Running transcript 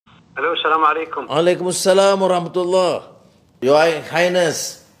Hello, Assalamu alaikum. Alaikum assalam wa rahmatullah. Your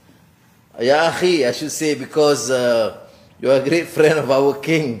Highness, Ya 𝗍𝗲𝗶𝗴𝗴𝗶, I should say, because you are a great friend of our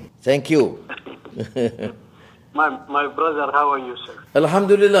king. Thank you. My brother, how are you, sir?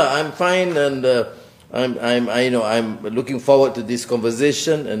 Alhamdulillah, I'm fine, and I'm looking forward to this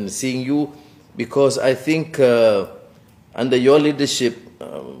conversation and seeing you, because I think under your leadership,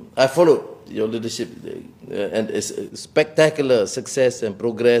 I followed your leadership, and it's a spectacular success and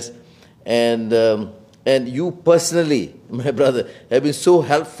progress, and you personally, my brother, have been so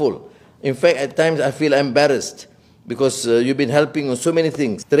helpful. In fact, at times I feel embarrassed because you've been helping on so many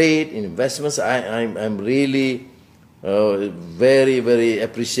things, trade, investments. I'm really very, very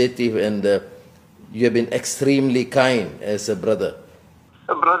appreciative, and you have been extremely kind as a brother.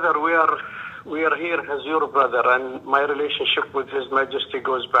 Brother, we are here as your brother, and my relationship with His Majesty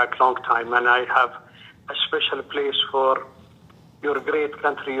goes back a long time, and I have a special place for your great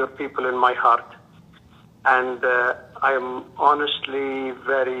country, your people in my heart. And I am honestly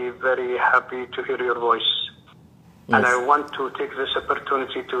very, very happy to hear your voice. Yes. And I want to take this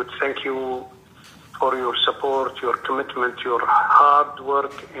opportunity to thank you for your support, your commitment, your hard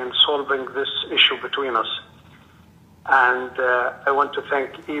work in solving this issue between us. And I want to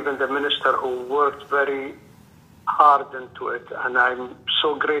thank even the minister who worked very hard into it. And I'm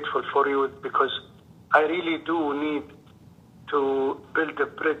so grateful for you, because I really do need to build a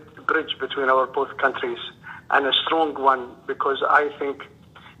bridge between our both countries, and a strong one, because I think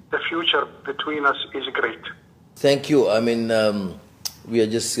the future between us is great. Thank you. I mean, we are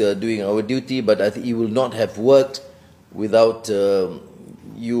just doing our duty, but I think it will not have worked without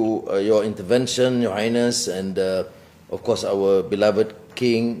your intervention, Your Highness, and of course our beloved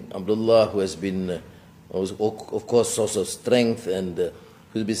King Abdullah, who has been, of course, source of strength and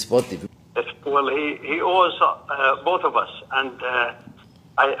who's been supportive. Well, he owes both of us, and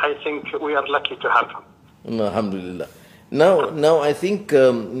I think we are lucky to have him. Alhamdulillah. Now I think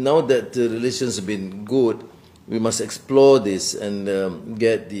now that the relations have been good, we must explore this and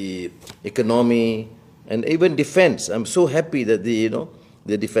get the economy and even defense. I'm so happy that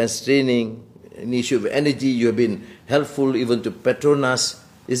the defense training, an issue of energy, you have been helpful even to Petronas.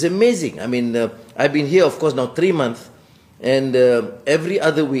 It's amazing. I mean, I've been here, of course, now 3 months, and every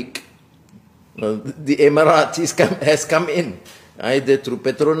other week, the Emirat has come in, either through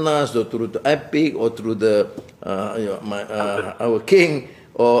Petronas or through the EPIC or through the our king,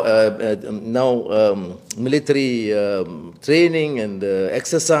 or now military training and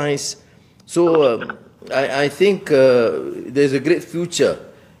exercise. So I think there's a great future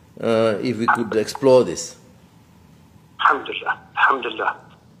if we could explore this. Alhamdulillah, Alhamdulillah.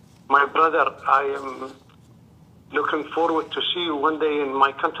 My brother, I am looking forward to see you one day in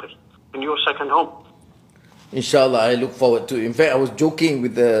my country, in your second home. Inshallah, I look forward to it. In fact, I was joking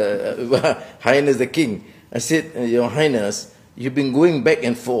with the Highness the King. I said, Your Highness, you've been going back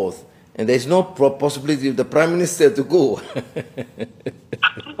and forth, and there's no possibility of the Prime Minister to go.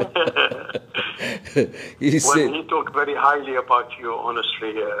 He talked very highly about you,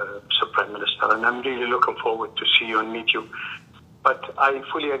 honestly, Mr. Prime Minister, and I'm really looking forward to see you and meet you. But I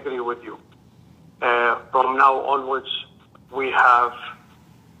fully agree with you. From now onwards, we have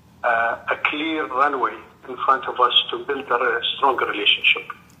a clear runway in front of us to build a stronger relationship.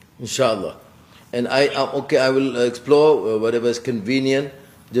 Inshallah. And I will explore whatever is convenient,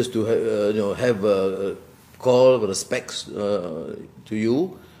 just to have a call of respects to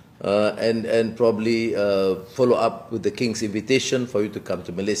you, and probably follow up with the King's invitation for you to come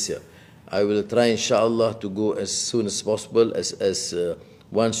to Malaysia. I will try, inshallah, to go as soon as possible, as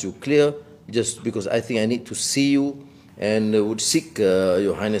once you clear, just because I think I need to see you, and would seek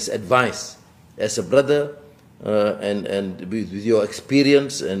Your Highness advice as a brother, and with your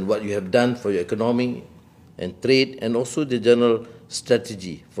experience and what you have done for your economy and trade, and also the general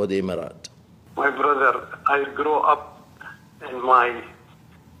strategy for the Emirat. My brother, I grew up in my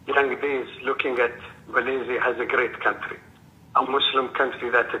young days looking at Malaysia as a great country, a Muslim country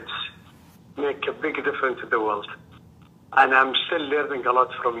that it's make a big difference in the world. And I'm still learning a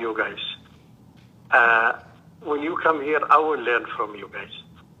lot from you guys. When you come here, I will learn from you guys.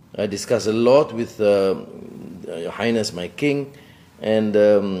 I discuss a lot with Your Highness, my King, and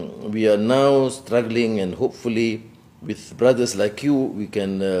we are now struggling, and hopefully with brothers like you, we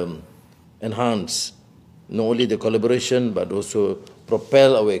can enhance not only the collaboration, but also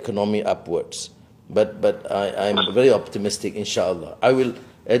propel our economy upwards. But I'm very optimistic, inshallah. I will,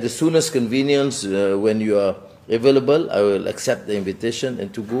 at the soonest convenience, when you are available, I will accept the invitation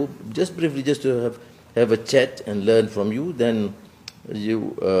and to go, just briefly, just to have a chat and learn from you. Then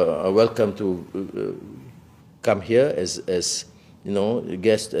you are welcome to come here as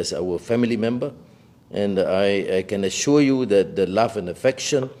guest as our family member, and I can assure you that the love and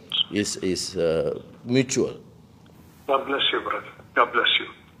affection is mutual. God bless you, brother. God bless you.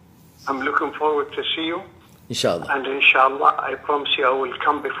 I'm looking forward to see you. Inshallah. And inshallah, I promise you I will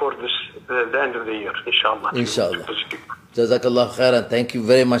come before the end of the year, inshallah. Inshallah. Jazakallah khairan. Thank you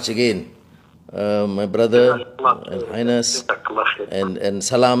very much again, my brother and highness, and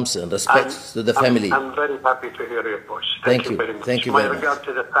salams and respects to the family. I'm very happy to hear your voice. Thank you very much. Thank you My very much. regard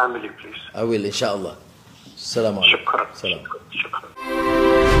to the family, please. I will, inshallah. Assalamu alaikum. Shukran.